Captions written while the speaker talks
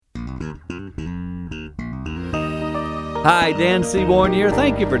Hi, Dan Seaborn here.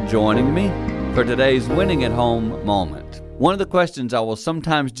 Thank you for joining me for today's Winning at Home moment. One of the questions I will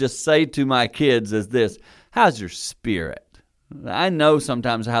sometimes just say to my kids is this: how's your spirit? I know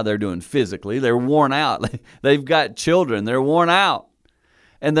sometimes how they're doing physically. They're worn out. They've got children. They're worn out.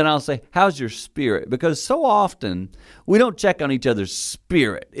 And then I'll say, how's your spirit? Because so often we don't check on each other's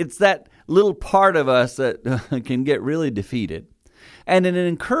spirit. It's that little part of us that can get really defeated. And an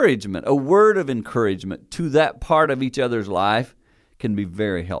encouragement, a word of encouragement to that part of each other's life can be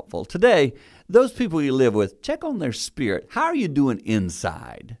very helpful. Today, those people you live with, check on their spirit. How are you doing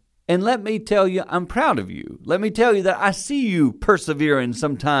inside? And let me tell you, I'm proud of you. Let me tell you that I see you persevering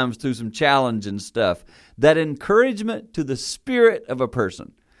sometimes through some challenge and stuff. That encouragement to the spirit of a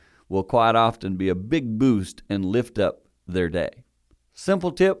person will quite often be a big boost and lift up their day.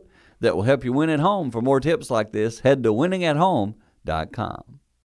 Simple tip that will help you win at home. For more tips like this, head to winningathome.com.